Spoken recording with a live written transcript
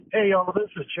Hey, y'all, this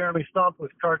is Jeremy Stump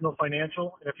with Cardinal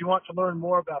Financial. And if you want to learn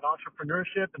more about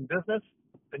entrepreneurship and business,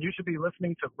 then you should be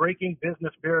listening to Breaking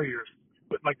Business Barriers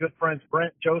with my good friends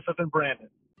Brent, Joseph, and Brandon.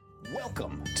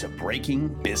 Welcome to Breaking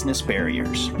Business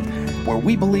Barriers, where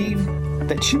we believe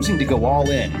that choosing to go all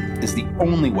in is the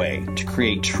only way to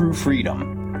create true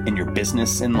freedom in your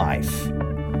business and life.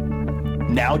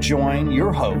 Now join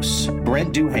your hosts,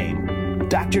 Brent Duhame,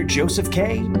 Dr. Joseph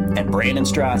K., and Brandon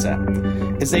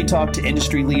Straza, as they talk to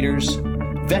industry leaders,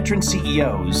 veteran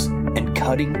CEOs, and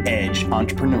cutting-edge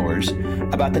entrepreneurs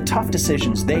about the tough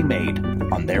decisions they made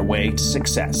on their way to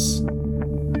success.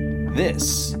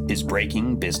 This is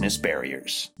Breaking Business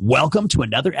Barriers. Welcome to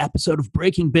another episode of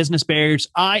Breaking Business Barriers.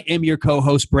 I am your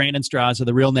co-host, Brandon Straza,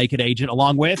 the Real Naked Agent,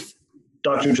 along with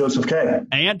Dr. Joseph K.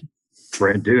 And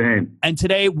Brent Duhame. And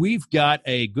today we've got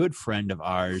a good friend of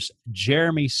ours,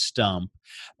 Jeremy Stump.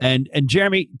 And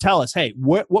Jeremy, tell us, hey,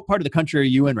 what part of the country are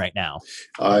you in right now?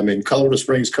 I'm in Colorado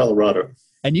Springs, Colorado.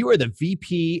 And you are the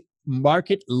VP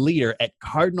Market Leader at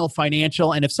Cardinal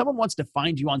Financial. And if someone wants to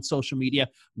find you on social media,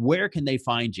 where can they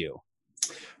find you?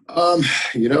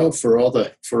 For all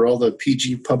the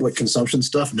PG public consumption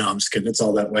stuff. No, I'm just kidding. It's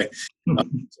all that way.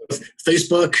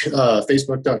 Facebook,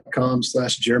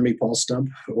 facebook.com/Jeremy Paul Stump,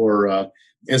 or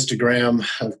Instagram.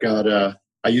 I've got,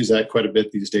 I use that quite a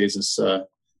bit these days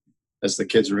as the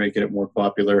kids are making it more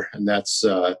popular, and that's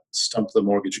Stump the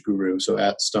Mortgage Guru. So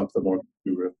at Stump the Mortgage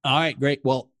Guru. All right, great.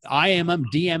 Well,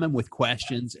 DM him with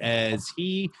questions, as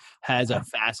he has a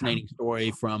fascinating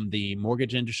story from the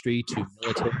mortgage industry to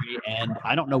military. And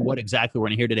I don't know what exactly we're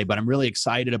going to hear today, but I'm really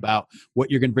excited about what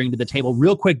you're going to bring to the table.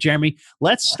 Real quick, Jeremy,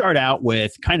 let's start out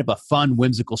with kind of a fun,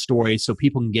 whimsical story so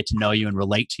people can get to know you and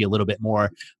relate to you a little bit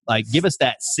more. Like, give us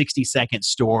that 60-second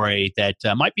story that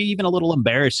might be even a little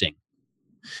embarrassing.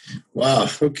 Wow.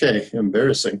 Okay.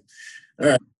 Embarrassing. All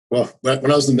right. Well,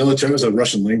 when I was in the military, I was a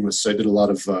Russian linguist. So I did a lot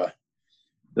of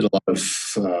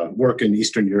work in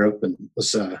Eastern Europe and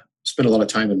spent a lot of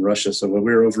time in Russia. So when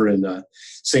we were over in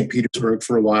St. Petersburg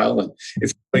for a while, and if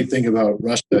you know anything about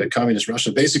Russia, communist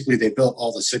Russia, basically they built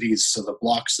all the cities, so the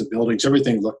blocks, the buildings,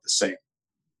 everything looked the same.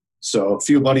 So a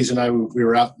few buddies and I, we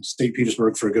were out in St.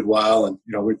 Petersburg for a good while, and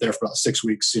we were there for about 6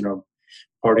 weeks.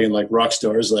 Partying like rock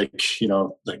stars, like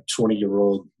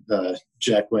 20-year-old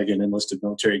jackwagon enlisted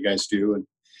military guys do. And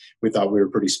we thought we were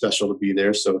pretty special to be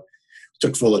there. So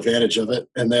took full advantage of it.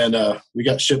 And then we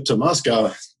got shipped to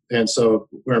Moscow. And so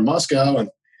we're in Moscow and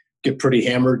get pretty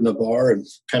hammered in a bar and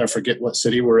kind of forget what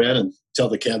city we're in and tell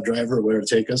the cab driver where to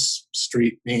take us,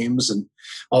 street names and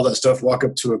all that stuff. Walk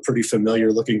up to a pretty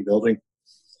familiar looking building,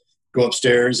 go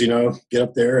upstairs, get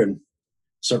up there and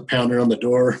start pounding on the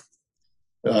door.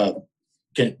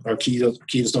 Our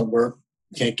keys don't work.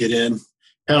 Can't get in.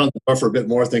 Pound on the door for a bit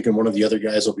more, thinking one of the other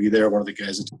guys will be there. One of the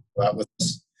guys will go out with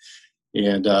us.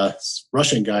 And this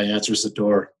Russian guy answers the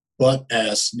door,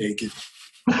 butt-ass naked.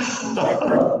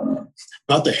 About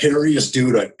the hairiest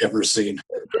dude I've ever seen.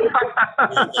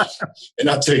 And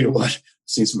I'll tell you what, I've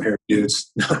seen some hairy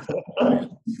dudes.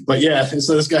 But yeah, and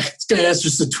so this guy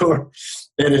answers the door.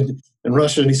 And in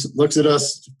Russian, he looks at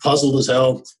us, puzzled as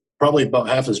hell, probably about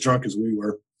half as drunk as we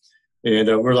were. And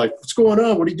we're like, what's going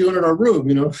on? What are you doing in our room?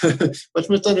 He's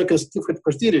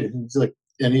like,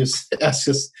 and he asks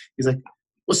us, he's like,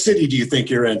 what city do you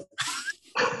think you're in?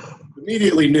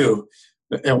 Immediately knew.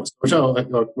 And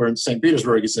we're in St.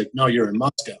 Petersburg. He's like, no, you're in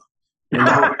Moscow.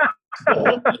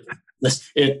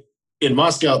 In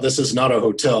Moscow, this is not a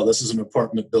hotel. This is an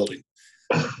apartment building.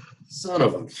 Son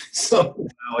of a.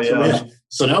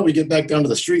 So now we get back down to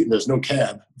the street and there's no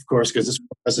cab, of course, because it's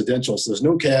residential. So there's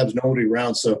no cabs, nobody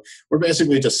around. So we're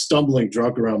basically just stumbling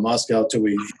drunk around Moscow till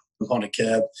we jump on a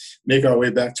cab, make our way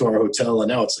back to our hotel. And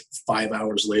now it's like 5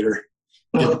 hours later.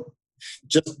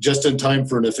 Just in time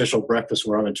for an official breakfast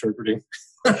where I'm interpreting.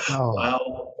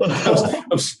 Oh,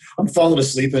 Wow. I'm falling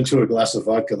asleep into a glass of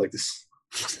vodka like this.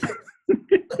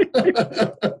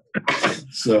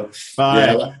 So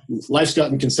life's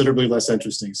gotten considerably less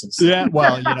interesting since. Yeah,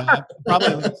 well,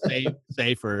 probably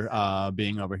safer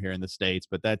being over here in the States,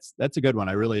 but that's a good one.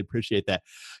 I really appreciate that.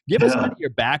 Give us kind of your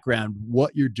background,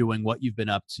 what you're doing, what you've been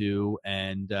up to,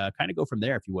 and kind of go from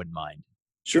there if you wouldn't mind.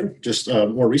 Sure, just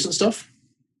more recent stuff.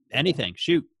 Anything,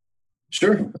 shoot.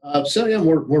 Sure.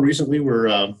 More recently,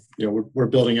 we're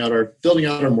building out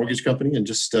our mortgage company, and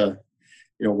just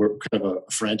we're kind of a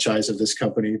franchise of this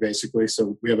company basically.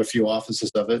 So we have a few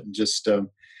offices of it, and just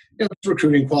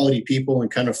recruiting quality people and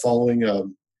kind of following. I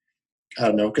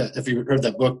don't know if you've heard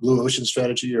that book, Blue Ocean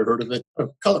Strategy, or heard of it.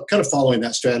 Kind of following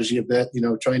that strategy a bit.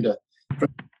 Trying to get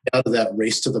out of that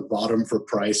race to the bottom for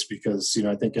price, because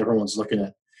I think everyone's looking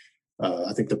at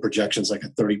I think the projection's like a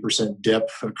 30% dip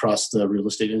across the real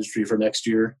estate industry for next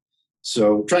year.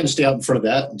 So trying to stay out in front of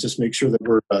that and just make sure that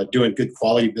we're doing good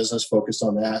quality business, focused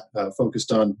on that,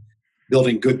 focused on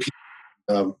building good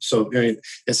people. So I mean,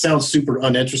 it sounds super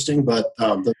uninteresting, but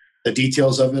the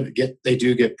details of it they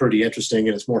do get pretty interesting,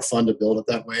 and it's more fun to build it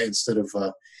that way instead of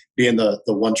being the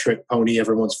one trick pony.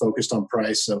 Everyone's focused on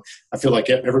price. So I feel like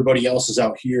everybody else is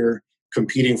out here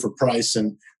competing for price,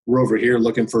 and we're over here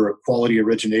looking for quality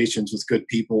originations with good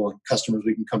people and customers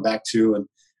we can come back to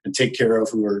and take care of,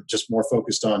 who are just more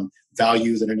focused on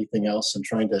value than anything else, and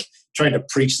trying to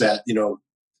preach that,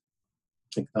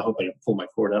 I hope I didn't pull my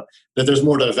cord out, that there's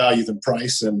more to value than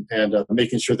price, and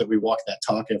making sure that we walk that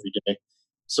talk every day.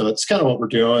 So it's kind of what we're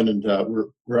doing, and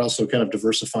we're also kind of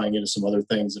diversifying into some other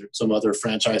things, some other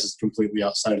franchises completely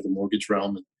outside of the mortgage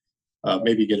realm, and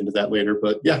maybe get into that later.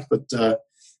 But yeah,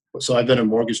 so I've been in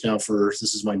mortgage now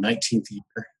this is my 19th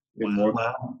year.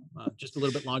 Wow. Just a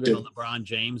little bit longer than LeBron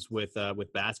James with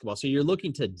basketball. So you're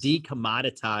looking to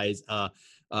decommoditize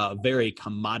a very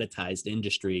commoditized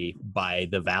industry by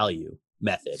the value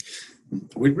method.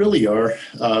 We really are.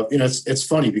 It's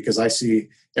funny because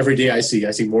every day I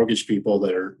see mortgage people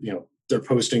that are, they're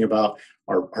posting about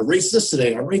our rates this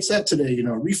today, our rates that today,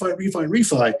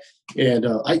 refi. And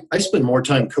I spend more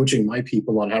time coaching my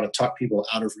people on how to talk people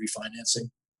out of refinancing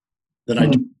than I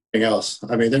do anything else.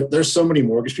 I mean, there's so many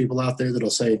mortgage people out there that'll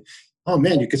say, oh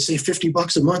man, you could save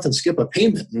 $50 a month and skip a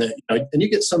payment. And you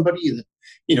get somebody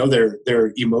that,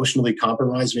 they're emotionally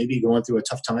compromised, maybe going through a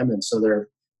tough time. And so they're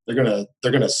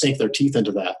gonna sink their teeth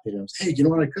into that. Hey, you know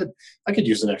what? I could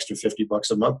use an extra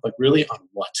 $50 a month, but really on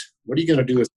what? What are you gonna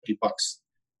do with $50?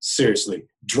 Seriously,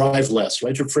 drive less.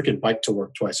 Ride your freaking bike to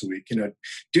work twice a week.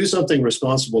 Do something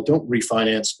responsible. Don't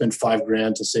refinance. Spend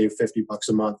 $5,000 to save $50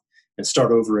 a month and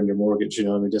start over in your mortgage.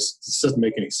 This doesn't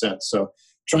make any sense. So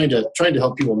trying to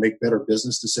help people make better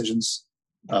business decisions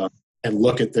and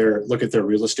look at their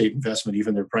real estate investment,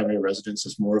 even their primary residence,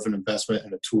 as more of an investment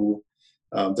and a tool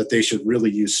that they should really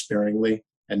use sparingly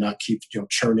and not keep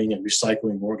churning and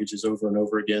recycling mortgages over and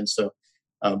over again. So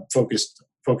focus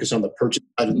on the purchase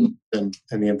side and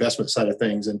the investment side of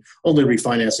things, and only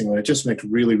refinancing when it just makes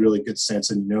really, really good sense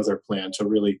and their plan to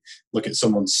really look at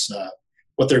someone's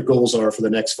what their goals are for the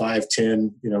next 5,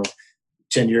 10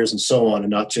 years and so on,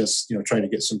 and not just trying to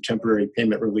get some temporary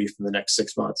payment relief in the next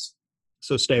 6 months.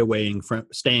 So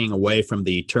staying away from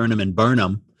the turn 'em and burn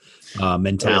 'em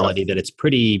mentality that it's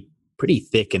pretty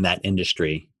thick in that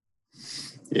industry.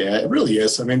 Yeah, it really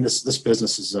is. I mean, this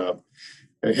business is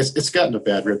it's gotten a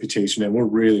bad reputation, and we're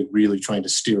really, really trying to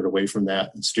steer it away from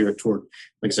that and steer it toward,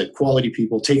 like I said, quality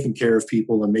people, taking care of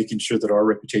people, and making sure that our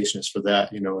reputation is for that.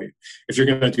 If you're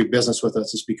going to do business with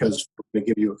us, it's because we're going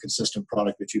to give you a consistent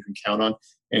product that you can count on,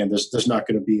 and there's not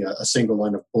going to be a single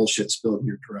line of bullshit spilled in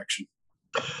your direction.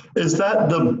 Is that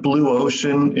the blue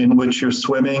ocean in which you're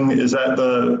swimming? Is that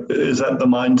the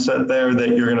mindset there, that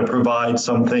you're going to provide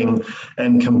something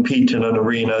and compete in an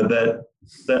arena that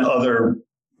other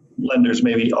lenders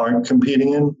maybe aren't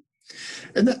competing in?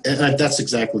 And that's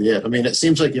exactly it. I mean, it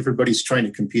seems like everybody's trying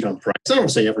to compete on price. I don't want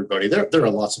to say everybody. There are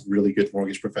lots of really good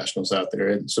mortgage professionals out there,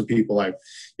 and some people I've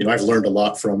learned a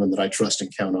lot from and that I trust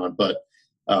and count on. But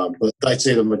I'd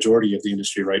say the majority of the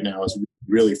industry right now is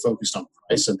really focused on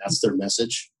price, and that's their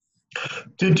message.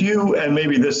 Did you, and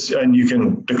maybe this, and you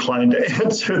can decline to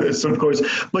answer this, of course,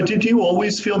 but did you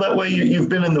always feel that way? You've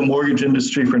been in the mortgage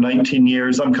industry for 19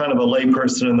 years. I'm kind of a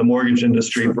layperson in the mortgage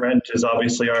industry. Brent is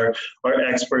obviously our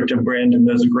expert, and Brandon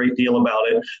knows a great deal about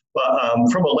it. But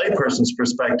from a layperson's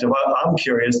perspective, I'm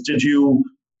curious, did you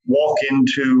walk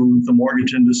into the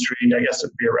mortgage industry, I guess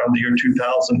it'd be around the year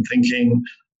 2000, thinking,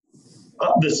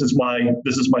 this is my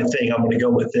thing, I'm going to go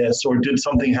with this? Or did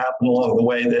something happen along the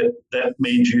way that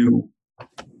made you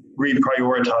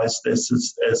reprioritize this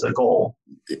as a goal?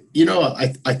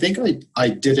 I think I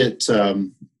did it.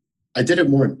 I did it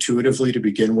more intuitively to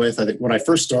begin with. I think when I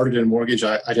first started in mortgage,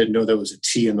 I didn't know there was a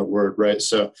T in the word, right?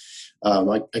 So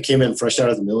I came in fresh out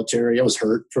of the military. I was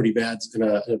hurt pretty bad in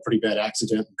a pretty bad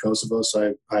accident in Kosovo,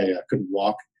 so I couldn't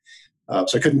walk.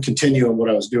 So I couldn't continue on what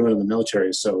I was doing in the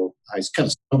military. So I kind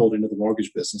of stumbled into the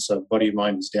mortgage business. A buddy of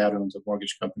mine, his dad owns a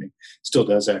mortgage company, still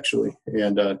does actually.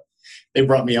 And they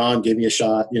brought me on, gave me a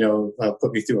shot,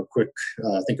 put me through a quick,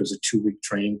 I think it was a 2-week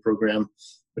training program,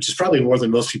 which is probably more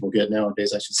than most people get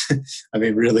nowadays, I should say. I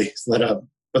mean, really.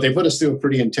 But they put us through a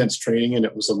pretty intense training, and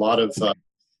it was a lot of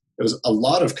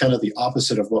kind of the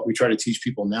opposite of what we try to teach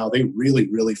people now. They really,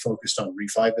 really focused on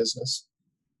refi business.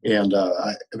 And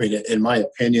I mean, in my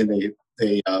opinion,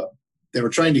 they were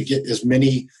trying to get as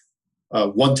many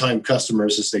one-time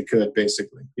customers as they could,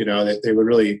 basically. They would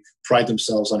really pride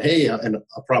themselves on, hey, and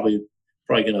I'll probably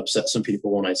going to upset some people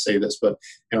when I say this, but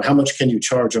how much can you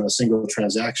charge on a single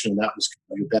transaction? That was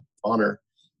kind of your badge of honor.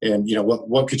 And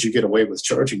what could you get away with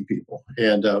charging people?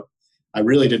 And I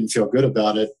really didn't feel good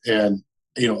about it. And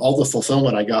all the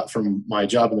fulfillment I got from my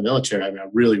job in the military, I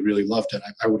really, really loved it.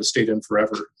 I would have stayed in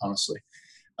forever, honestly.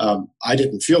 I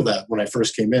didn't feel that when I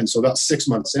first came in. So about 6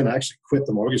 months in, I actually quit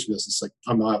the mortgage business. Like,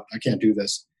 I can't do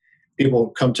this. People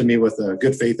come to me with a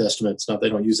good faith estimate. It's not, they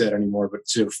don't use that anymore, but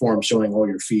it's a form showing all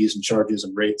your fees and charges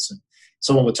and rates. And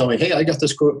someone would tell me, hey, I got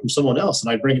this quote from someone else.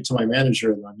 And I'd bring it to my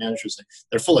manager, and my manager's like,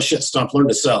 they're full of shit, Stump, learn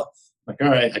to sell. I'm like, all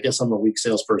right, I guess I'm a weak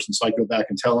salesperson. So I go back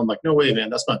and tell them, like, no way, man,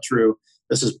 that's not true.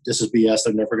 This is BS.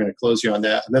 They're never going to close you on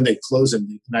that. And then they close it,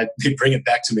 and they bring it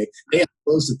back to me. Hey, I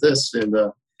closed at this, and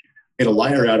made a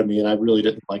liar out of me. And I really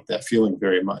didn't like that feeling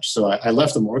very much. So I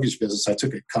left the mortgage business. I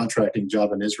took a contracting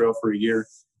job in Israel for a year.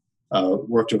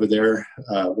 Worked over there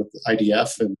with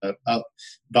IDF, and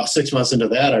about 6 months into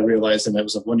that, I realized, and it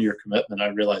was a 1-year commitment, I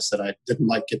realized that I didn't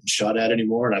like getting shot at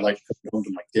anymore, and I liked coming home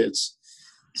to my kids.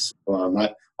 So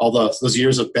all those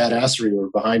years of badassery were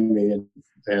behind me,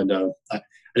 and I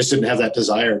just didn't have that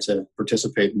desire to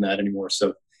participate in that anymore.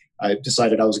 So I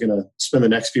decided I was going to spend the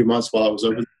next few months while I was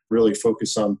over there, really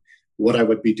focus on what I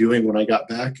would be doing when I got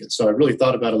back. And so I really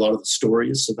thought about a lot of the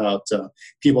stories about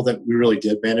people that we really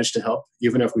did manage to help,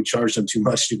 even if we charged them too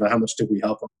much. How much did we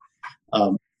help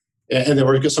them? And there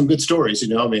were some good stories.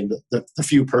 The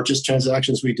few purchase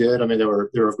transactions we did, they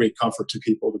were of great comfort to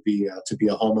people to be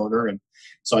a homeowner. And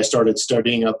so I started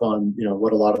studying up on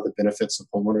what a lot of the benefits of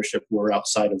homeownership were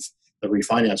outside of the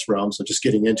refinance realm. So just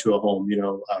getting into a home,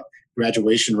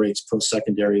 graduation rates,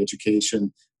 post-secondary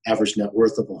education, average net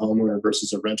worth of a homeowner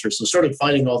versus a renter. So I started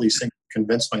finding all these things,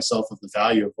 convinced myself of the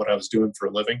value of what I was doing for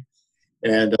a living.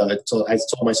 And so I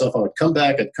told myself I would come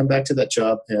back. I'd come back to that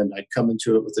job, and I'd come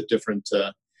into it with a different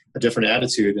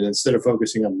attitude. And instead of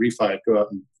focusing on refi, I'd go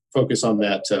out and focus on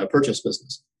that purchase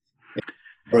business.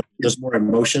 Where there's more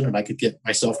emotion, and I could get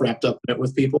myself wrapped up in it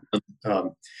with people. And,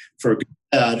 for good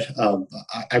and bad,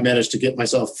 I managed to get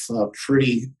myself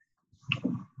pretty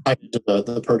into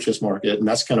the purchase market, and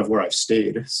that's kind of where I've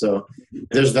stayed. So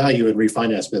there's value in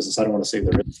refinance business. I don't want to say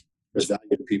there's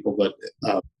value to people, but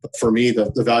for me,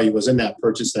 the value was in that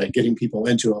purchase, that getting people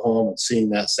into a home and seeing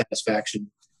that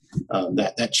satisfaction,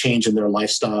 that change in their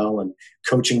lifestyle, and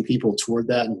coaching people toward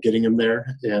that and getting them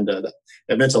there. And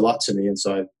it meant a lot to me. And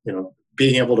so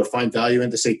being able to find value in,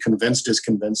 to say convinced is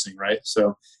convincing, right?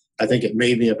 So I think it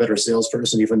made me a better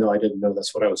salesperson, even though I didn't know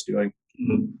that's what I was doing.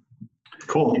 Mm-hmm.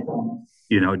 Cool.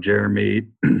 Jeremy,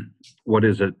 what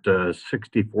is it?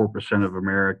 64% of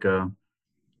America,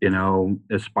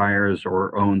 aspires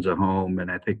or owns a home.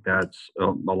 And I think that's a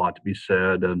lot to be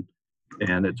said. And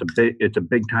it's a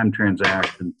big time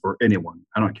transaction for anyone.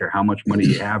 I don't care how much money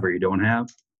you have or you don't have.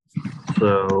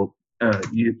 So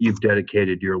you've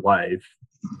dedicated your life,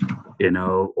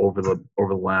 over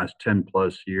the last 10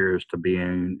 plus years to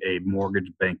being a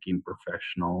mortgage banking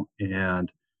professional. And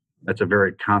that's a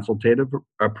very consultative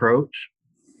approach,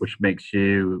 which makes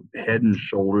you head and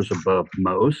shoulders above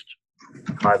most,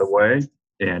 by the way,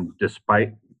 and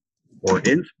despite or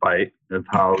in spite of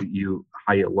how you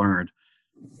learned.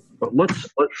 But let's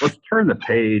turn the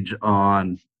page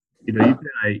on,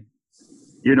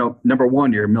 number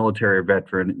one, you're a military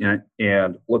veteran,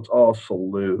 and let's all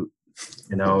salute,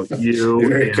 you.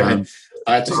 Very kind.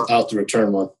 I'll have to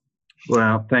return one.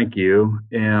 Well, thank you.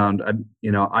 And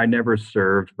I never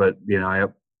served, but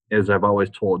as I've always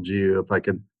told you, if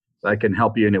I can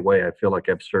help you in a way, I feel like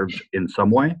I've served in some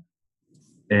way.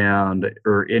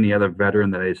 Or any other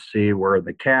veteran that I see wearing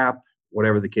the cap,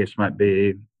 whatever the case might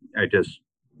be, I just,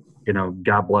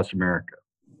 God bless America,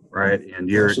 right? And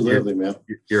Absolutely, man.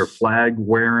 You're a flag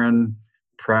wearing,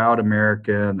 proud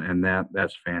American, and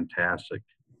that's fantastic.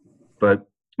 But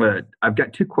I've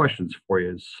got two questions for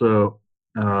you. So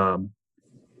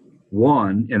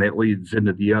one, and it leads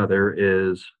into the other,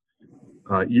 is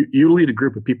you lead a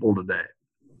group of people today.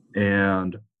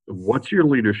 And what's your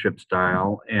leadership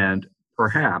style? And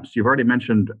perhaps, you've already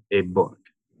mentioned a book,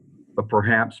 but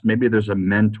perhaps maybe there's a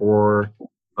mentor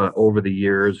over the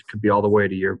years, could be all the way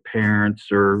to your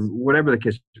parents or whatever the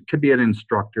case, it could be an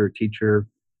instructor, teacher,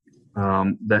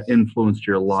 that influenced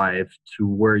your life to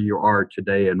where you are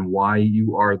today and why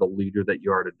you are the leader that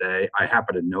you are today. I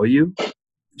happen to know you.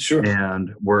 Sure.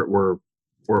 And we're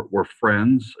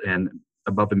friends, and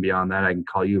above and beyond that, I can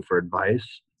call you for advice.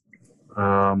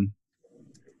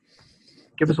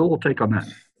 Give us a little take on that.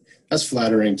 That's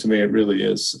flattering to me. It really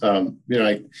is.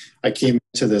 I came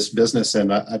into this business,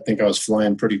 and I think I was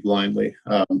flying pretty blindly.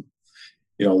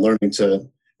 learning to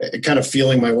kind of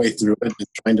feeling my way through it and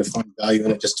trying to find value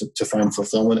in it, just to find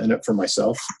fulfillment in it for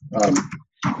myself.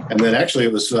 And then actually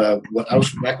it was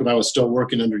back when I was still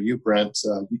working under you, Brent.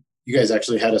 You guys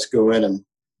actually had us go in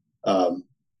and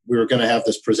we were going to have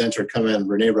this presenter come in,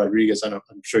 Renee Rodriguez. I'm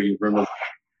sure you remember.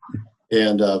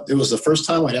 And it was the first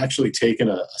time I'd actually taken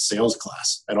a sales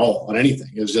class at all on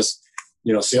anything. It was just,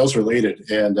 sales related.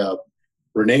 And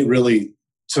Renee really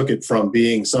took it from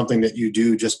being something that you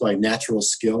do just by natural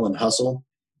skill and hustle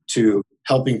to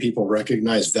helping people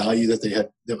recognize value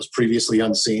that was previously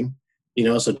unseen.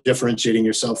 So differentiating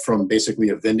yourself from basically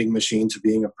a vending machine to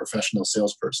being a professional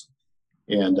salesperson,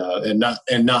 and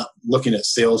not looking at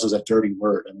sales as a dirty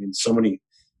word. I mean, so many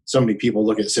people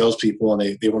look at salespeople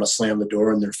and they want to slam the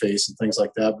door in their face and things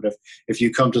like that. But if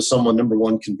you come to someone, number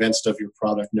one, convinced of your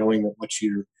product, knowing that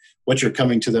what you're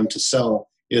coming to them to sell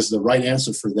is the right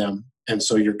answer for them, and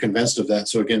so you're convinced of that.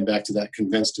 So again, back to that,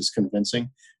 convinced is convincing,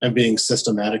 and being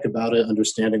systematic about it,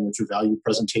 understanding what your value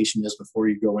presentation is before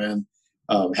you go in,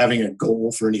 having a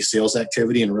goal for any sales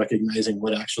activity, and recognizing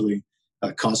what actually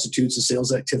constitutes a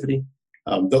sales activity.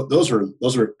 Those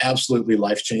were absolutely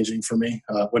life-changing for me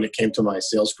when it came to my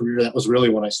sales career. That was really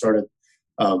when I started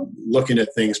looking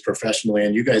at things professionally.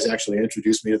 And you guys actually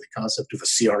introduced me to the concept of a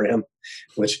CRM,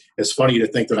 which is funny to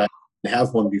think that I didn't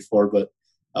have one before. But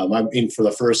for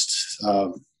the first,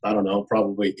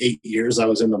 probably 8 years I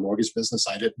was in the mortgage business,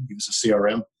 I didn't use a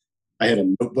CRM. I had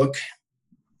a notebook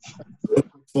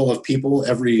full of people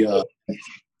talk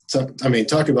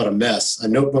about a mess, a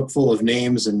notebook full of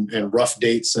names and rough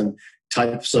dates and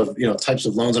types of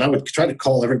loans. And I would try to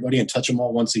call everybody and touch them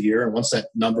all once a year. And once that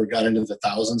number got into the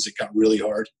thousands, it got really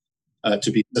hard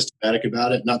to be systematic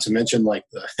about it. Not to mention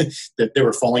that they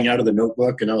were falling out of the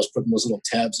notebook, and I was putting those little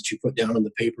tabs that you put down on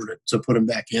the paper to put them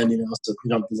back in, the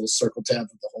little circle tab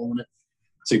with the hole in it.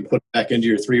 So you put it back into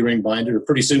your 3-ring binder.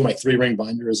 Pretty soon my 3-ring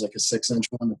binder is like a 6-inch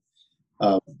one.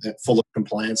 Full of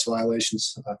compliance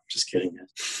violations. Just kidding, man.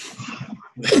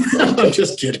 I'm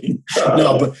just kidding.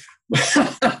 No, but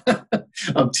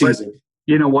I'm teasing. But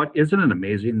you know what? Isn't it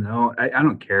amazing, though? I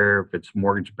don't care if it's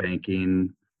mortgage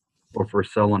banking or if we're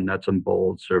selling nuts and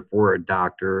bolts or if we're a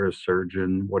doctor, a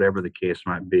surgeon, whatever the case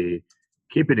might be.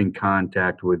 Keep it in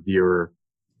contact with your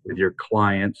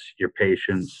clients, your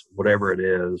patients, whatever it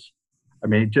is. I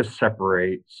mean, it just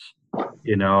separates,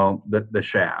 the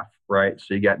shaft. Right.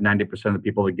 So you got 90% of the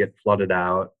people that get flooded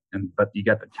out, but you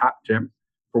got the top 10,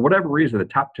 for whatever reason, the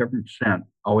top 10%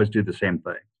 always do the same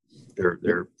thing.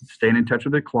 They're staying in touch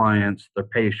with their clients, their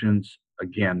patients,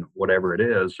 again, whatever it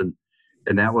is.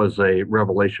 And that was a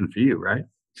revelation for you, right?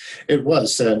 It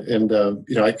was. And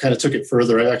I kind of took it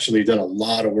further. I've actually done a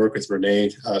lot of work with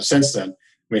Renee since then. I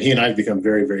mean, he and I have become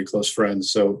very, very close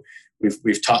friends. So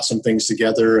we've taught some things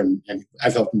together, and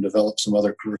I've helped him develop some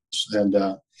other groups. And,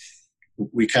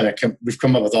 we've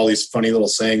come up with all these funny little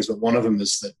sayings, but one of them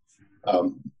is that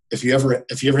if you ever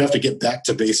have to get back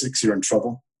to basics, you're in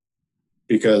trouble,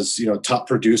 because top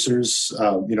producers,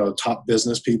 top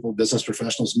business people, business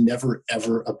professionals never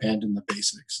ever abandon the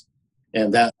basics,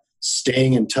 and that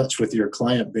staying in touch with your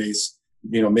client base,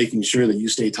 making sure that you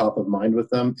stay top of mind with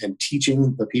them and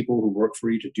teaching the people who work for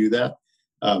you to do that.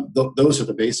 Those are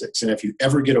the basics, and if you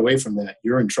ever get away from that,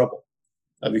 you're in trouble.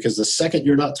 Because the second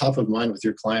you're not top of mind with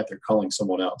your client, they're calling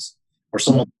someone else or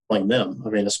someone calling them. I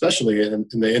mean, especially in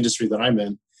the industry that I'm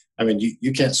in, I mean,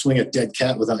 you can't swing a dead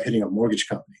cat without hitting a mortgage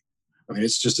company. I mean,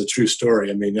 it's just a true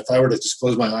story. I mean, if I were to just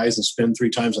close my eyes and spin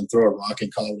 3 times and throw a rock in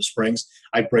Colorado Springs,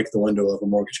 I'd break the window of a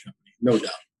mortgage company, no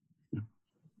doubt.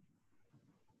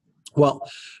 Well,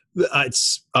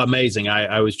 it's amazing.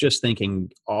 I was just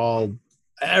thinking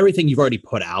everything you've already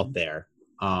put out there.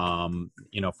 From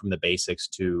the basics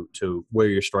to where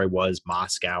your story was,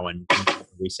 Moscow, and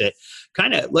we sit.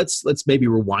 Kind of let's maybe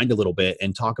rewind a little bit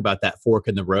and talk about that fork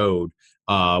in the road,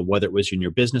 whether it was in your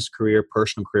business career,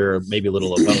 personal career, or maybe a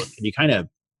little of both. Can you kind of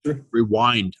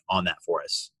rewind on that for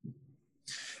us?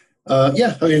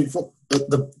 Yeah, I mean,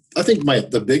 I think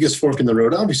the biggest fork in the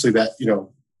road, obviously, that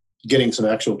getting some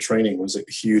actual training was a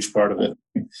huge part of it.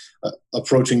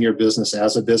 Approaching your business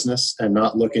as a business and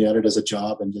not looking at it as a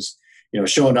job, and just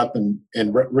showing up and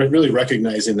really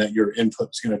recognizing that your input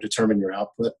is going to determine your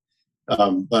output.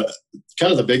 But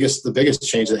kind of the biggest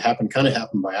change that happened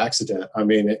by accident. I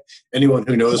mean, anyone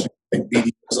who knows me, I think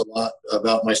BD knows a lot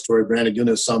about my story. Brandon, you'll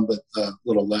know some, but a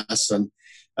little less. And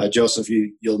Joseph,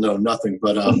 you'll know nothing.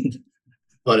 But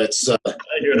it's I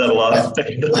hear that a lot. I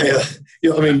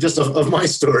mean, just of my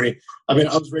story. I mean,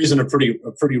 I was raised in a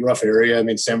pretty rough area. I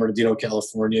mean, San Bernardino,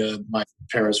 California. My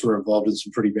parents were involved in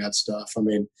some pretty bad stuff. I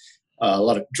mean, a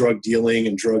lot of drug dealing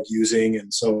and drug using.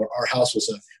 And so our house was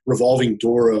a revolving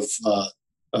door of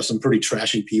some pretty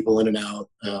trashy people in and out,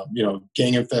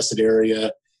 gang infested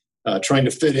area, trying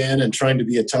to fit in and trying to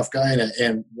be a tough guy.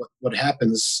 And what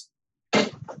happens,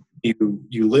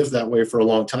 you live that way for a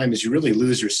long time, is you really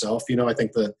lose yourself. I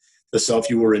think the self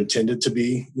you were intended to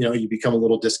be, you become a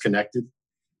little disconnected.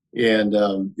 And,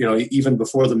 even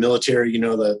before the military,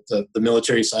 the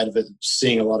military side of it,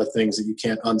 seeing a lot of things that you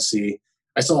can't unsee.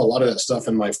 I saw a lot of that stuff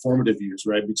in my formative years,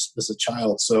 right, as a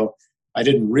child. So I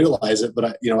didn't realize it, but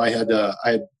I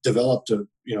had developed a,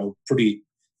 pretty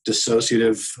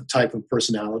dissociative type of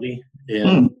personality.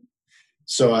 And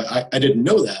so I didn't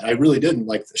know that. I really didn't.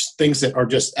 Like, things that are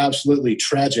just absolutely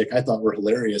tragic, I thought were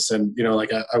hilarious. And,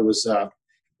 I was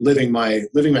living my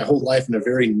whole life in a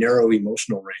very narrow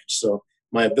emotional range. So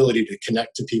my ability to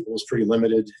connect to people was pretty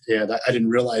limited. And I didn't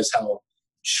realize how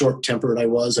short-tempered I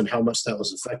was and how much that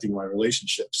was affecting my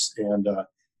relationships. And,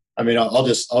 I'll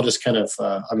just kind of,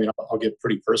 I'll get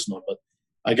pretty personal, but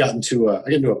I got into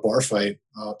a bar fight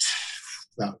about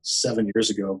 7 years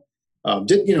ago.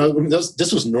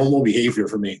 This was normal behavior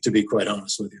for me, to be quite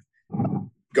honest with you.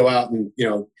 Go out and,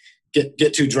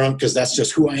 get too drunk because that's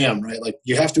just who I am, right? Like,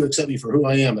 you have to accept me for who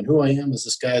I am. And who I am is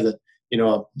this guy that,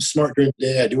 I'm smart during the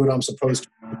day. I do what I'm supposed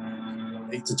to,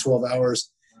 8 to 12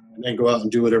 hours, and then go out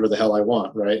and do whatever the hell I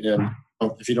want, right? And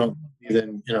if you don't,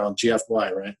 then,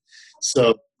 GFY, right?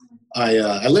 So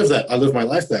I lived my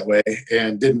life that way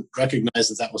and didn't recognize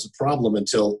that was a problem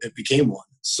until it became one.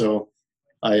 So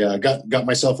I got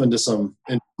myself into some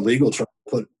legal trouble,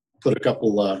 put a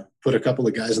couple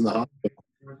of guys in the hospital.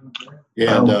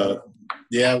 And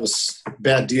it was a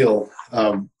bad deal.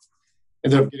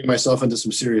 Ended up getting myself into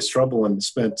some serious trouble and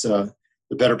spent the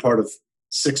better part of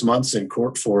 6 months in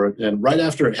court for it. And right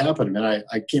after it happened, man,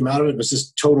 I came out of it. It was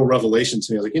just total revelation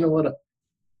to me. I was like, you know what?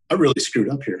 I really screwed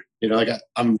up here.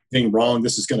 I'm being wrong.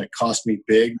 This is going to cost me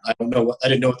big. I didn't know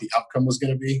what the outcome was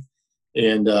going to be.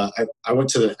 And I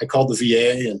called the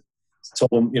VA and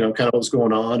told them, kind of what was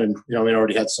going on. And, I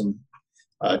already had some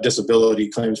disability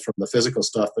claims from the physical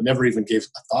stuff, but never even gave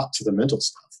a thought to the mental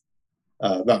stuff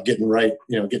about getting right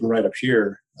up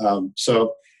here.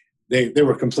 So they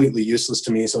were completely useless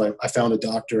to me. So I found a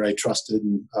doctor I trusted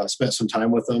and spent some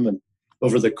time with them. And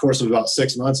over the course of about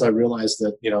 6 months, I realized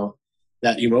that,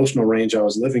 that emotional range I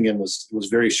was living in was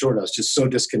very short. I was just so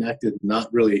disconnected,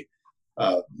 not really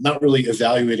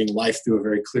evaluating life through a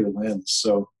very clear lens.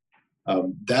 So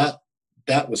that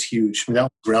was huge. That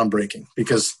was groundbreaking,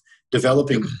 because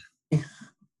developing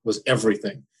was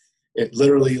everything. It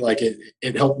literally,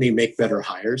 it helped me make better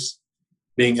hires,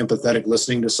 being empathetic,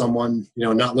 listening to someone,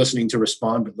 not listening to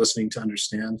respond, but listening to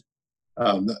understand.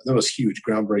 That was huge,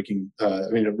 groundbreaking.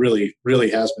 It really,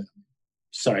 really has been.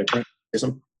 Sorry, Brent.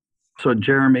 So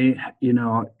Jeremy,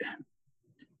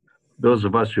 those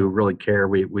of us who really care,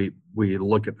 we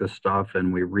look at this stuff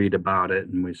and we read about it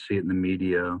and we see it in the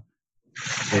media,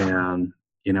 and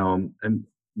and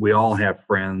we all have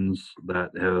friends that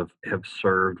have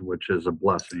served, which is a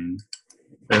blessing.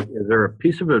 Is there a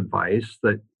piece of advice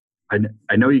that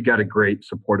I know you got a great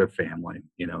supportive family,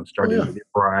 starting with your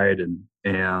bride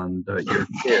and your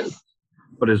kids,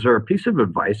 but is there a piece of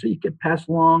advice that you could pass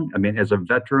along? As a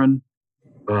veteran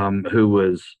who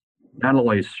was not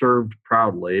only served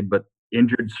proudly, but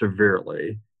injured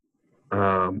severely,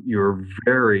 you were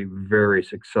very, very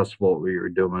successful at what you were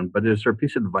doing, but is there a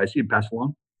piece of advice you'd pass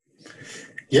along?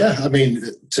 Yeah,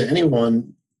 to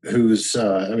anyone who's,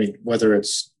 whether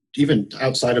it's even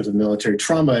outside of the military,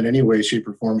 trauma in any way, shape,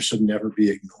 or form should never be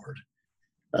ignored.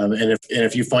 And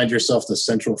if you find yourself the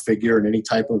central figure in any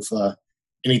type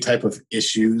of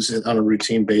issues on a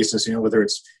routine basis, whether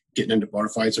it's getting into bar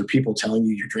fights or people telling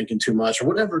you you're drinking too much or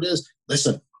whatever it is,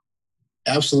 listen.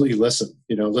 Absolutely listen.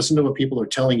 Listen to what people are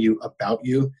telling you about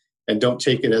you, and don't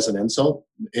take it as an insult.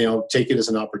 Take it as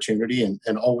an opportunity,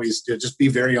 and always just be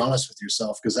very honest with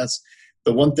yourself, because that's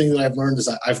the one thing that I've learned is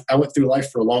I went through life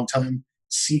for a long time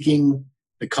seeking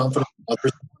the confidence of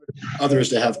others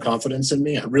to have confidence in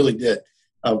me. I really did.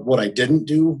 What I didn't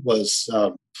do was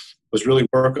really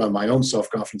work on my own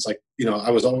self-confidence. I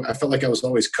felt like I was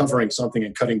always covering something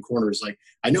and cutting corners. Like,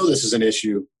 I know this is an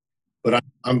issue, but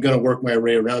I'm going to work my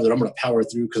way around it. I'm going to power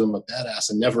through because I'm a badass,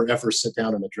 and never, ever sit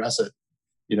down and address it.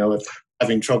 If you're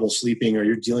having trouble sleeping or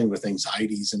you're dealing with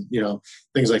anxieties and,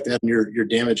 things like that, and you're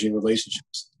damaging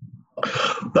relationships.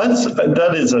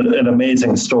 That is an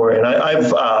amazing story. And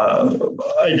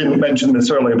I didn't mention this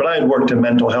earlier, but I had worked in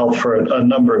mental health for a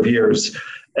number of years.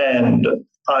 And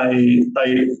I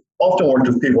often worked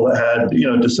with people that had,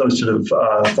 dissociative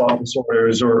thought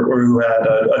disorders or who had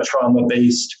a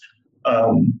trauma-based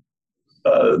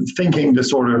thinking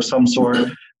disorder of some sort.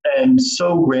 And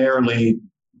so rarely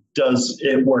does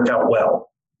it work out well.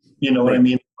 You know what I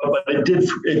mean? But it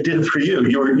did for you.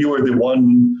 You were the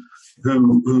one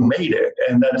who made it,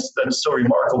 and that's so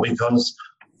remarkable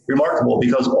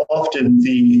because often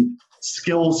the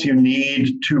skills you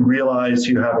need to realize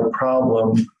you have a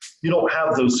problem, you don't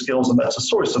have those skills, and that's the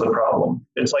source of the problem.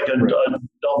 It's like a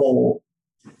double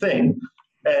thing.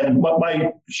 And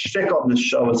my shtick on this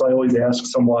show is I always ask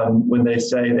someone when they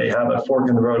say they have a fork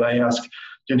in the road, I ask,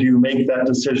 did you make that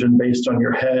decision based on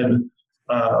your head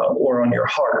or on your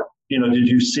heart? You know, did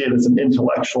you see it as an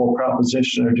intellectual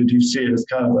proposition, or did you see it as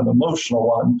kind of an emotional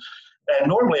one? And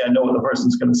normally I know what the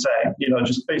person's going to say, you know,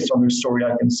 just based on their story,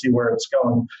 I can see where it's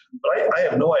going. But I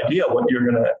have no idea what you're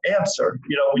going to answer.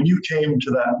 You know, when you came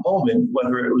to that moment,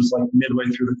 whether it was like midway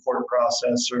through the court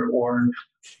process or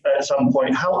at some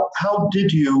point, how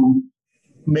did you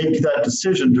make that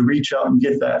decision to reach out and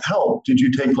get that help? Did you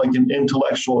take like an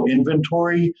intellectual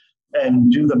inventory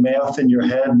and do the math in your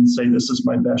head and say, this is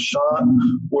my best shot?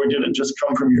 Or did it just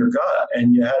come from your gut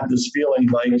and you had this feeling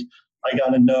like, I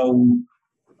got to know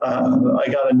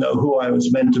who I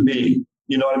was meant to be?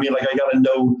 You know what I mean? Like, I got to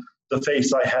know the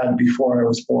face I had before I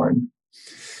was born.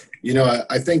 You know,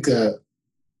 I think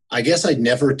I guess I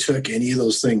never took any of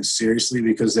those things seriously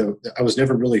because I was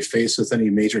never really faced with any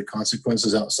major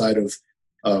consequences outside of,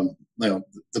 you know,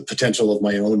 the potential of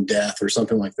my own death or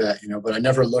something like that, you know, but I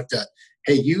never looked at,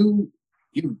 hey,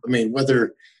 I mean,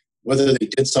 whether they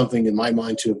did something in my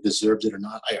mind to have deserved it or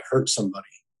not, I hurt somebody.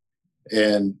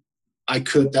 And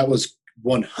that was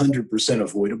 100%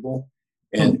 avoidable.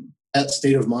 And that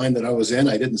state of mind that I was in,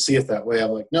 I didn't see it that way. I'm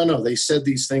like, no, they said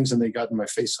these things and they got in my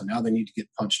face. So now they need to get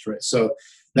punched right. So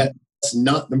that's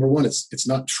not, number one, it's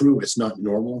not true. It's not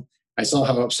normal. I saw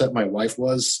how upset my wife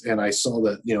was, and I saw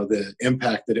that, you know, the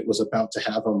impact that it was about to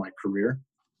have on my career.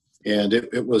 And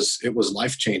it was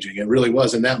life-changing. It really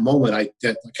was. In that moment, I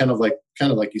kind of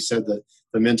like you said, the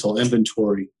mental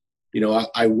inventory, you know,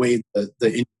 I weighed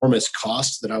the enormous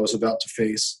cost that I was about to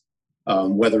face,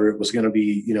 whether it was going to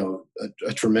be, you know,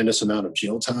 a tremendous amount of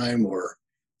jail time or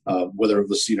whether it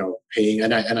was, you know, paying.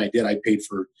 And I paid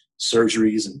for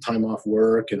surgeries and time off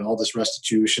work and all this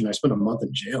restitution. I spent a month in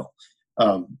jail.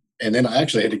 And then I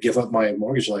actually had to give up my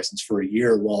mortgage license for a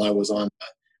year while I was on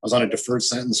a deferred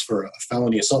sentence for a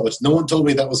felony assault, which no one told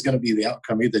me that was going to be the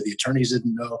outcome either. The attorneys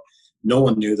didn't know. No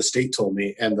one knew. The state told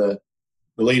me. And the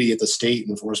lady at the state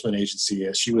enforcement agency,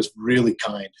 she was really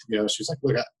kind. You know, she was like,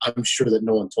 look, I'm sure that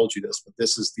no one told you this, but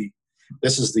this is the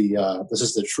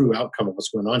true outcome of what's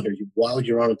going on here. While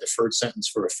you're on a deferred sentence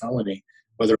for a felony,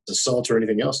 whether it's assault or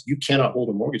anything else, you cannot hold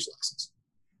a mortgage license.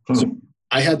 So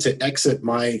I had to exit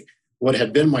what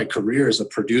had been my career as a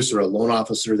producer, a loan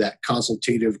officer, that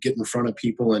consultative, get in front of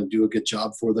people and do a good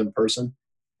job for them person.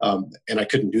 And I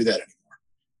couldn't do that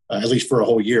anymore. At least for a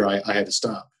whole year, I had to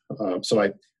stop. So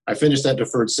I finished that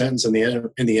deferred sentence. In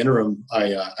the interim,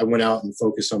 I went out and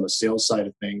focused on the sales side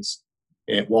of things,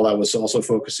 and while I was also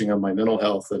focusing on my mental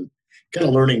health and kind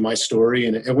of learning my story.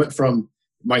 And it went from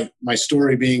my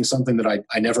story being something that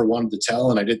I never wanted to tell,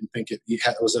 and I didn't think it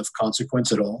was of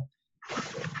consequence at all.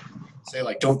 Say,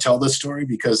 like, don't tell this story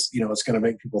because, you know, it's going to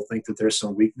make people think that there's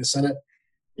some weakness in it.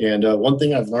 And one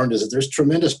thing I've learned is that there's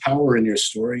tremendous power in your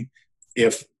story.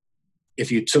 If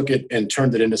you took it and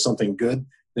turned it into something good,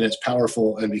 then it's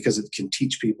powerful. And because it can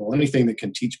teach people, anything that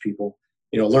can teach people,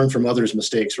 you know, learn from others'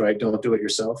 mistakes, right? Don't do it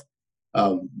yourself.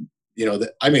 You know,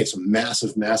 that I made some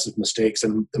massive mistakes.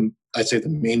 And I'd say the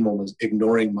main one was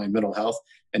ignoring my mental health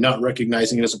and not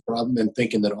recognizing it as a problem and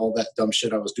thinking that all that dumb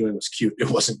shit I was doing was cute. It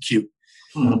wasn't cute.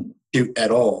 Cute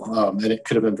at all. And it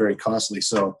could have been very costly.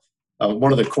 So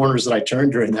one of the corners that I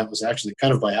turned during that was actually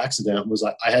kind of by accident. Was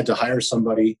I had to hire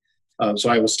somebody. So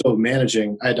I was still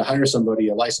managing. I had to hire somebody,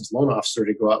 a licensed loan officer,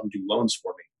 to go out and do loans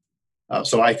for me.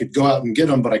 So I could go out and get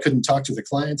them, but I couldn't talk to the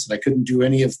clients, and I couldn't do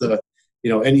any of the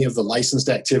licensed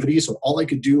activities. So all I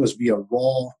could do was be a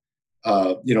raw,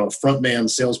 front man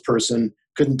salesperson.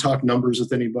 Couldn't talk numbers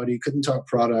with anybody. Couldn't talk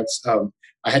products.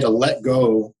 I had to let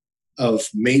go of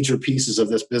major pieces of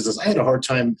this business. I had a hard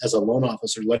time as a loan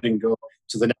officer letting go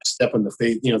to the next step in the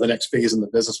phase, the next phase in the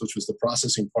business, which was the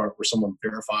processing part where someone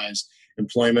verifies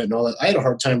employment and all that. I had a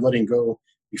hard time letting go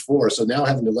before. So now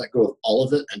having to let go of all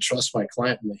of it and trust my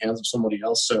client in the hands of somebody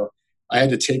else. So I had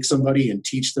to take somebody and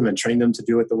teach them and train them to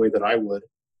do it the way that I would,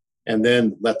 and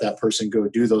then let that person go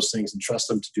do those things and trust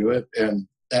them to do it. And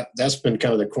that's been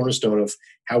kind of the cornerstone of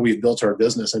how we've built our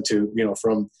business into,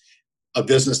 from a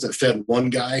business that fed one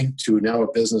guy to now a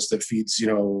business that feeds,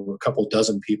 a couple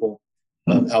dozen people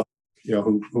out,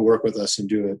 who work with us and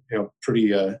do a,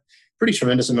 pretty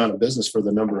tremendous amount of business for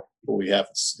the number of people we have.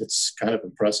 It's kind of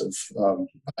impressive.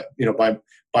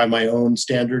 By my own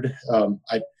standard,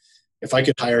 if I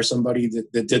could hire somebody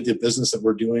that did the business that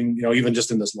we're doing, even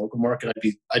just in this local market,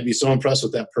 I'd be so impressed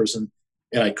with that person.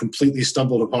 And I completely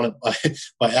stumbled upon it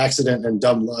by accident and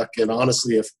dumb luck. And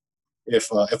honestly, if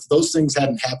those things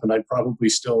hadn't happened, I'd probably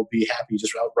still be happy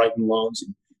just out writing loans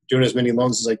and doing as many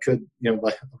loans as I could,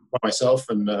 by myself,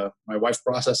 and my wife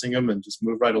processing them, and just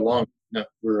move right along.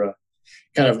 We're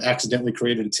kind of accidentally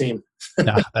created a team.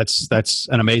 Yeah, that's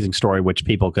an amazing story, which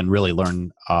people can really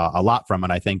learn a lot from.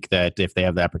 And I think that if they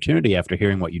have the opportunity, after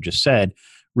hearing what you just said,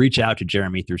 reach out to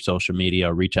Jeremy through social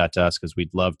media, reach out to us, because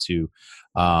we'd love to,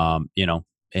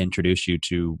 introduce you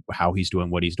to how he's doing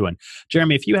what he's doing.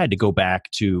 Jeremy, if you had to go back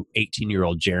to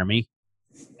 18-year-old Jeremy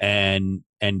and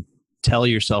tell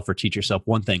yourself or teach yourself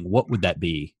one thing, what would that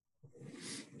be?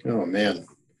 Oh man.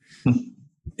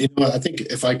 I think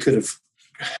if I could have,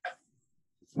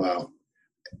 wow,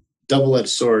 double-edged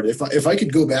sword. If I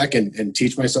could go back and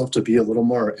teach myself to be a little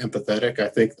more empathetic, I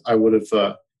think I would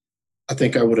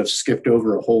have skipped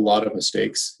over a whole lot of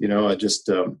mistakes.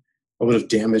 I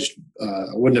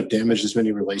wouldn't have damaged as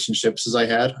many relationships as I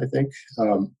had, I think,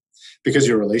 because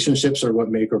your relationships are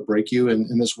what make or break you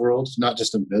in this world, not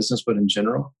just in business, but in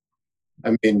general.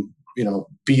 I mean,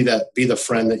 be the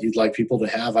friend that you'd like people to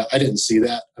have. I didn't see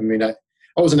that. I mean, I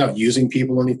wasn't out using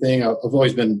people or anything. I've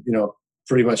always been,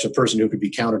 pretty much a person who could be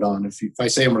counted on. If I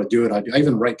say I'm going to do it, I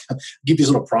even give these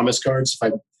little promise cards.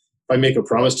 If I make a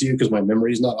promise to you, because my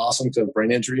memory is not awesome because of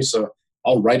brain injury, so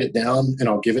I'll write it down and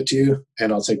I'll give it to you,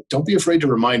 and I'll say, don't be afraid to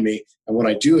remind me. And when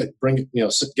I do it, bring it,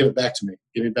 give it back to me.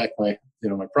 Give me back my,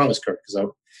 my promise card.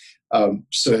 So I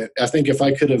think if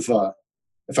I could have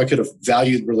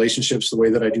valued relationships the way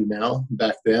that I do now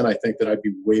back then, I think that I'd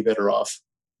be way better off.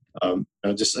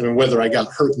 Whether I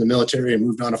got hurt in the military and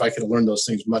moved on, if I could have learned those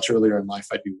things much earlier in life,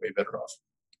 I'd be way better off.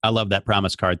 I love that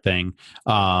promise card thing.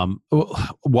 While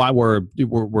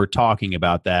we're talking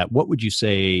about that, what would you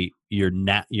say your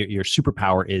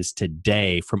superpower is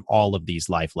today from all of these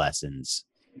life lessons?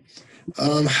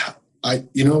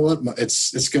 You know what?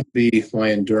 It's going to be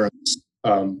my endurance.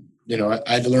 I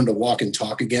had to learn to walk and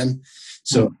talk again.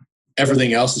 So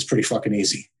everything else is pretty fucking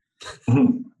easy.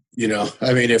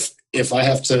 I mean, if I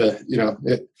have to,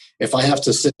 if I have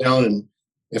to sit down and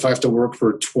if I have to work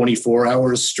for 24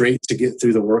 hours straight to get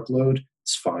through the workload,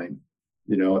 it's fine.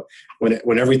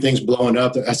 When everything's blowing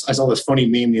up, I saw this funny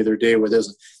meme the other day where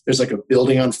there's like a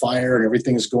building on fire and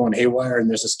everything's going haywire, and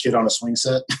there's this kid on a swing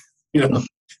set.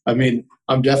 I mean,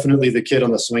 I'm definitely the kid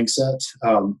on the swing set,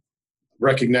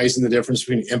 recognizing the difference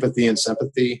between empathy and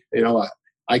sympathy.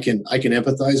 I can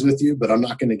empathize with you, but I'm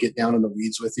not going to get down in the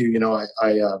weeds with you.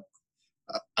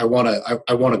 I want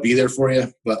to be there for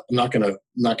you, but I'm not going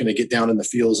to get down in the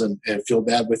fields and feel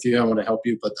bad with you. I want to help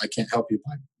you, but I can't help you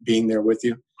by being there with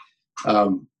you. I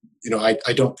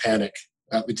don't panic.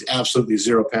 It's absolutely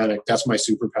zero panic. That's my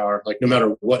superpower. Like, no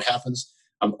matter what happens,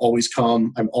 I'm always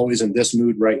calm. I'm always in this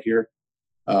mood right here.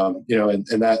 And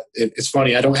that it's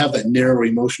funny. I don't have that narrow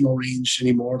emotional range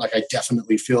anymore. Like, I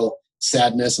definitely feel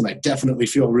sadness and I definitely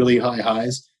feel really high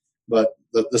highs, but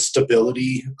the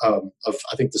stability I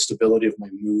think the stability of my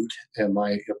mood and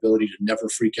my ability to never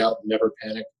freak out, never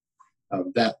panic,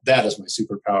 that is my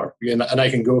superpower. And I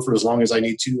can go for as long as I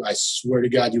need to. I swear to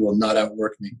God, you will not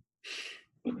outwork me.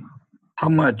 How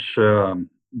much,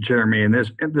 Jeremy, and this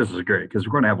is great because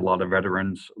we're going to have a lot of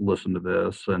veterans listen to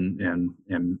this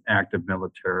and active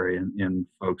military and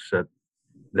folks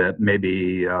that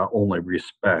maybe only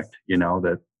respect,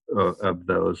 that of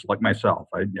those, like myself.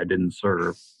 I didn't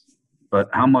serve. But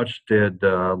how much did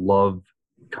love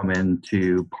come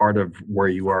into part of where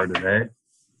you are today?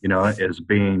 As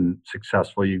being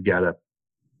successful,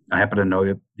 I happen to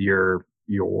know your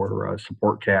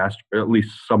support cast, or at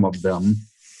least some of them.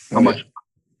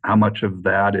 How much of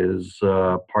that is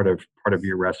part of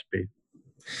your recipe?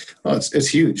 Oh, it's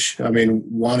huge. I mean,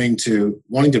 wanting to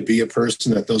be a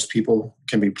person that those people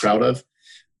can be proud of.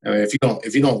 I mean, if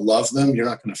you don't love them, you're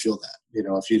not going to feel that.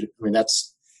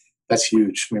 That's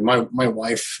huge. I mean, my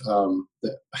wife,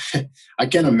 I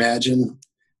can't imagine.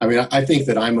 I mean, I think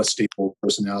that I'm a stable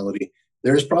personality.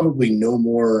 There's probably no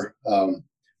more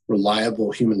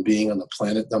reliable human being on the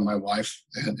planet than my wife.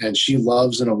 And she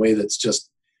loves in a way that's just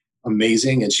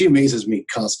amazing. And she amazes me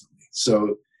constantly.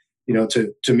 So,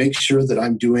 to make sure that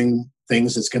I'm doing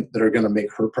things that are going to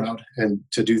make her proud, and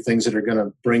to do things that are going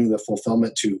to bring the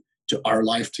fulfillment to our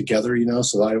life together,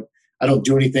 so I don't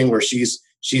do anything where she's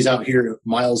out here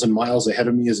miles and miles ahead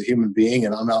of me as a human being,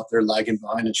 and I'm out there lagging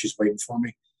behind and she's waiting for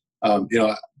me.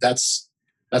 That's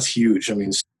huge. I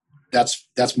mean,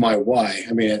 that's my why.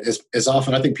 I mean, as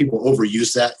often, I think people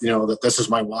overuse that, that this is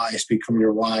my why, speak from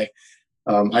your why.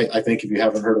 I think if you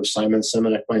haven't heard of Simon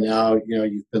Sinek by now,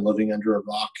 you've been living under a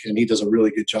rock, and he does a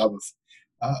really good job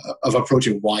of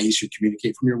approaching why you should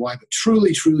communicate from your why. But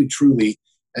truly, truly, truly,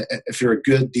 if you're a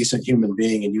good, decent human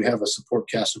being and you have a support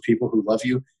cast of people who love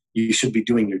you, you should be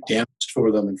doing your damnedest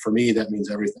for them. And for me, that means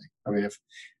everything. I mean,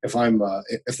 if I'm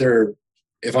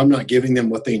not giving them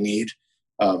what they need,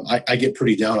 I get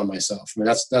pretty down on myself. I mean,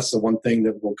 that's the one thing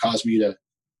that will cause me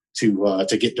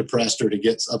to get depressed or to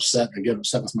get upset and get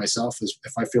upset with myself, is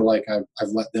if I feel like I've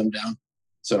let them down.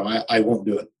 So I won't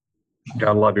do it.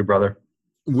 God love you, brother.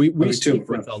 We speak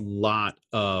with a lot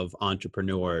of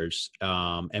entrepreneurs,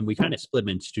 and we kind of split them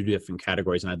into two different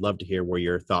categories. And I'd love to hear where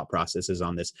your thought process is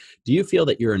on this. Do you feel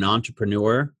that you're an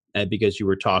entrepreneur? Because you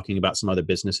were talking about some other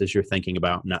businesses you're thinking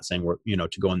about, I'm not saying we're,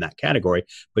 to go in that category,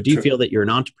 but do you feel that you're an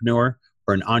entrepreneur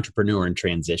or an entrepreneur in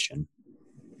transition?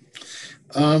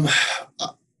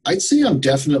 I'd say I'm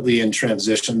definitely in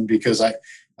transition, because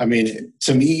I mean,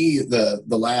 to me, the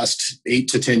last 8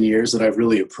 to 10 years that I've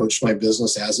really approached my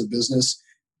business as a business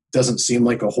doesn't seem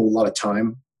like a whole lot of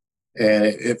time. And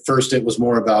at first it was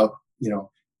more about,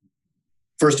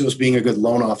 first it was being a good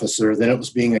loan officer, then it was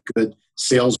being a good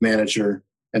sales manager.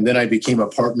 And then I became a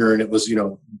partner, and it was,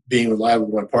 being reliable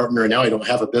with my partner. And now I don't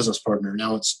have a business partner.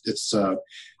 Now it's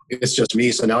just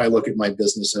me. So now I look at my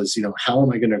business as, how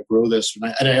am I going to grow this?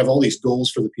 And I have all these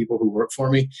goals for the people who work for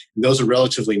me, and those are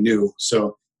relatively new.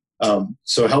 So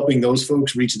helping those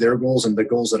folks reach their goals and the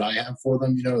goals that I have for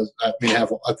them, I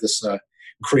have this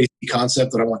crazy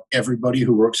concept that I want everybody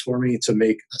who works for me to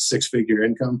make a 6-figure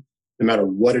income, no matter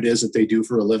what it is that they do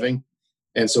for a living.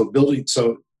 And so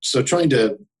trying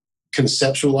to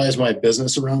conceptualize my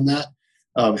business around that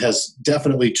has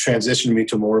definitely transitioned me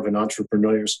to more of an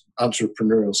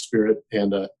entrepreneurial spirit,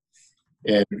 and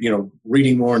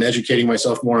reading more and educating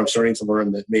myself more. I'm starting to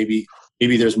learn that maybe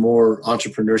there's more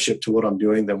entrepreneurship to what I'm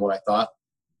doing than what I thought.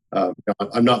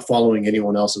 I'm not following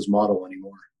anyone else's model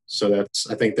anymore. So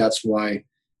I think that's why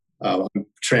I'm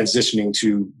transitioning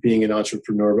to being an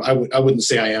entrepreneur. But I wouldn't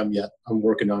say I am yet. I'm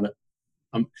working on it.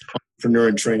 I'm an entrepreneur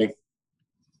in training.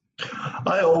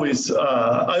 I always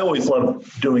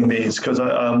love doing these, because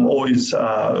I'm always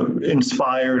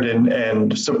inspired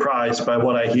and surprised by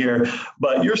what I hear.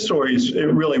 But your stories,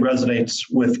 it really resonates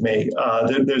with me.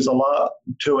 There's a lot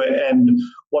to it, and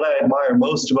what I admire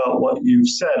most about what you've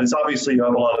said is, obviously you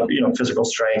have a lot of physical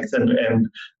strength and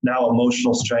now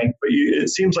emotional strength, but it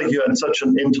seems like you had such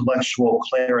an intellectual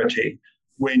clarity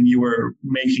when you were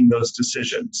making those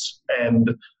decisions. And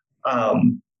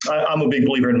I'm a big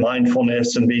believer in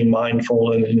mindfulness and being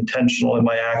mindful and intentional in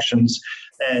my actions.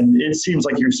 And it seems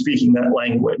like you're speaking that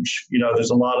language. There's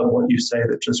a lot of what you say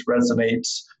that just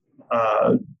resonates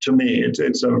to me.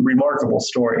 It's a remarkable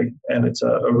story, and it's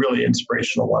a really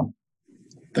inspirational one.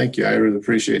 Thank you. I really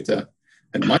appreciate that.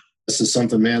 And mindfulness is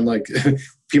something, man, like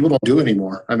people don't do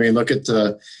anymore. I mean, look at,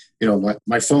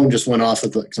 my phone just went off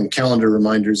with some calendar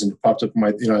reminders, and it popped up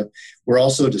in we're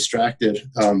also distracted.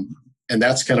 And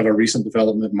that's kind of a recent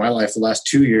development in my life. The last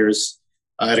 2 years,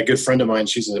 I had a good friend of mine.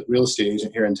 She's a real estate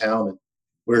agent here in town, and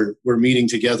we're meeting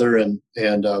together, and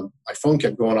my phone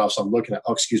kept going off. So I'm looking at,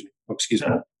 excuse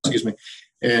me.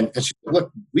 And she said,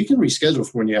 look, we can reschedule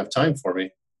for when you have time for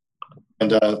me.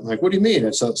 And I'm like, what do you mean?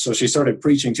 And so she started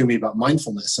preaching to me about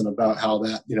mindfulness and about how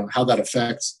that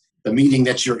affects the meeting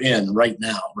that you're in right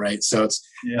now. Right. So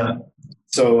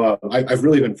So I've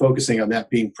really been focusing on that,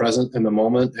 being present in the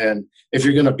moment. And if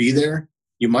you're going to be there,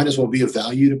 you might as well be of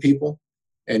value to people.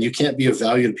 And you can't be of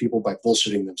value to people by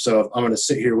bullshitting them. So if I'm going to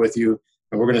sit here with you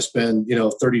and we're going to spend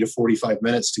 30 to 45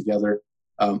 minutes together,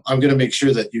 I'm going to make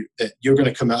sure that you're going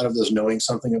to come out of this knowing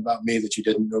something about me that you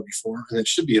didn't know before, and it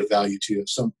should be of value to you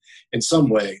in some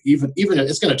way. Even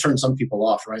it's going to turn some people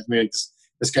off, right? I mean,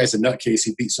 this guy's a nutcase.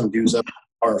 He beat some dudes up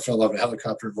or fell out of a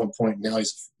helicopter at one point. Now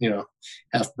he's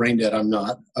half brain dead. I'm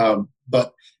not,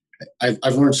 but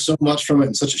I've learned so much from it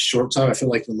in such a short time. I feel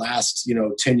like the last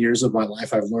 10 years of my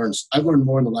life, I've learned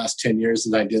more in the last 10 years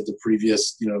than I did the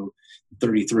previous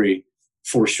 33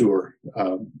 for sure.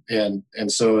 And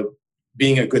so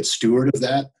being a good steward of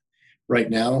that right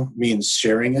now means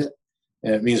sharing it,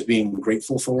 and it means being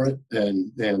grateful for it,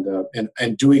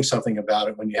 and doing something about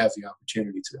it when you have the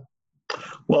opportunity to.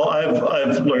 Well,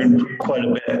 I've learned quite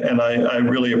a bit, and I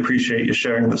really appreciate you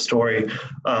sharing the story.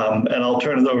 And I'll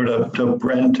turn it over to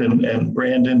Brent and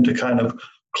Brandon to kind of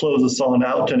close us on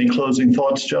out. Any closing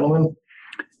thoughts, gentlemen?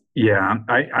 Yeah,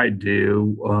 I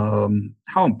do.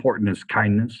 How important is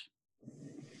kindness?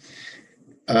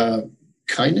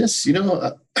 Kindness,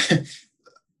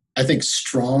 I think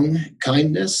strong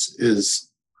kindness is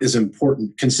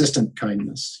important. Consistent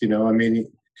kindness,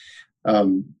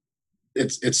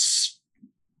 it's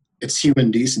it's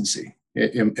human decency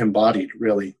embodied,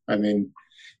 really. I mean,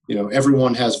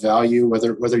 everyone has value,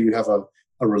 whether you have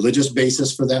a religious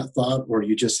basis for that thought, or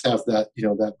you just have that,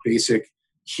 that basic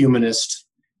humanist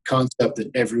concept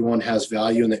that everyone has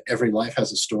value and that every life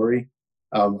has a story.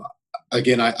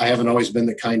 Again, I haven't always been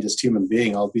the kindest human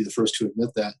being. I'll be the first to admit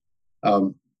that.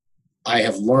 I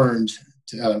have learned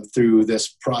through this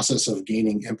process of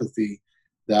gaining empathy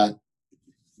that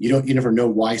you never know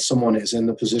why someone is in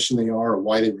the position they are or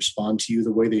why they respond to you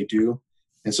the way they do.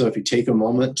 And so if you take a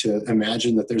moment to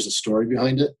imagine that there's a story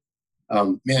behind it,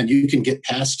 man, you can get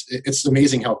past, it's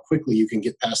amazing how quickly you can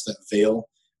get past that veil,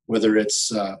 whether it's,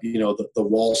 the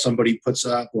wall somebody puts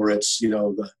up, or it's,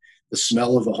 the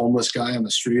smell of a homeless guy on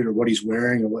the street, or what he's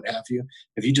wearing, or what have you.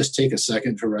 If you just take a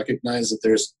second to recognize that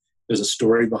there's a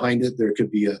story behind it, there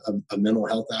could be a mental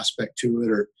health aspect to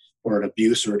it, or an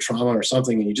abuse or a trauma or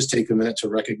something, and you just take a minute to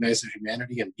recognize their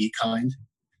humanity and be kind.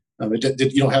 You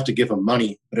don't have to give them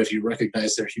money, but if you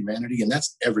recognize their humanity, and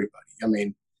that's everybody. I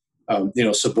mean,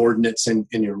 subordinates in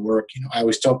your work. I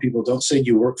always tell people, don't say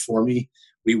you work for me.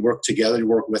 We work together. You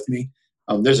work with me.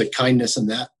 There's a kindness in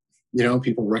that.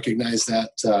 People recognize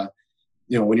that.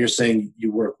 When you're saying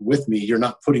you work with me, you're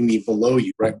not putting me below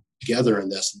you. Right, together in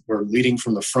this. We're leading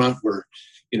from the front. We're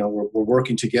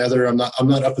working together. I'm not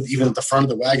up even at the front of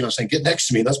the wagon. I'm saying, get next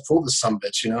to me. Let's pull this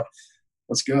sumbitch.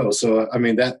 Let's go. So I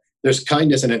mean that. There's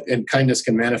kindness in it, and kindness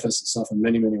can manifest itself in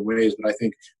many, many ways. But I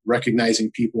think recognizing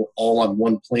people all on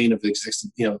one plane of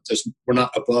existence, we're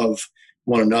not above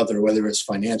one another, whether it's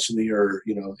financially or,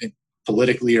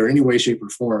 politically or any way, shape, or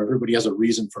form. Everybody has a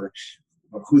reason for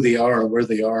who they are and where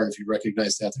they are. And if you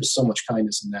recognize that, there's so much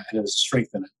kindness in that, and there's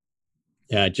strength in it.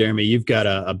 Yeah, Jeremy, you've got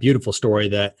a beautiful story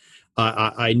that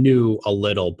I knew a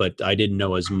little, but I didn't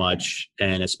know as much.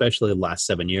 And especially the last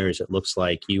 7 years, it looks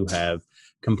like you have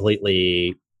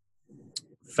completely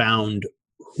found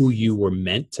who you were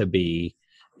meant to be,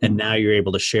 and now you're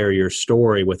able to share your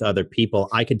story with other people.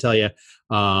 I can tell you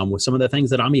with some of the things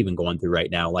that I'm even going through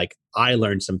right now, like I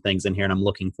learned some things in here, and I'm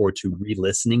looking forward to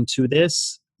re-listening to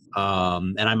this.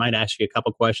 And I might ask you a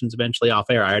couple questions eventually off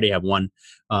air. I already have one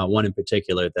in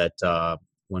particular that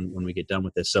when we get done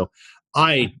with this. So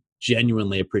I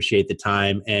genuinely appreciate the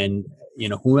time, and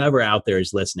whoever out there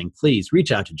is listening, please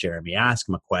reach out to Jeremy, ask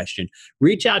him a question,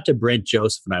 reach out to Brent,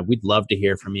 Joseph, and I. We'd love to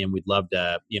hear from you, and we'd love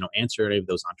to answer any of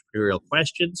those entrepreneurial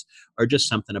questions or just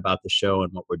something about the show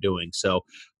and what we're doing. So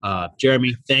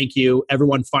Jeremy, thank you.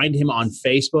 Everyone, find him on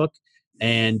Facebook,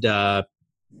 and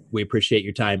we appreciate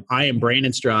your time. I am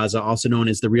Brandon Straza, also known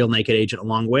as the Real Naked Agent,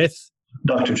 along with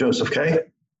Dr. Joseph K.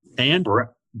 and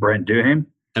Brent Duham.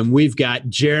 And we've got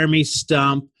Jeremy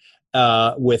Stump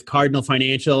with Cardinal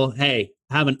Financial. Hey,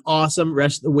 have an awesome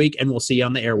rest of the week, and we'll see you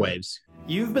on the airwaves.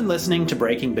 You've been listening to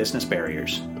Breaking Business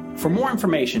Barriers. For more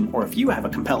information, or if you have a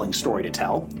compelling story to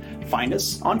tell, find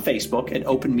us on Facebook at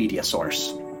Open Media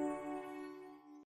Source.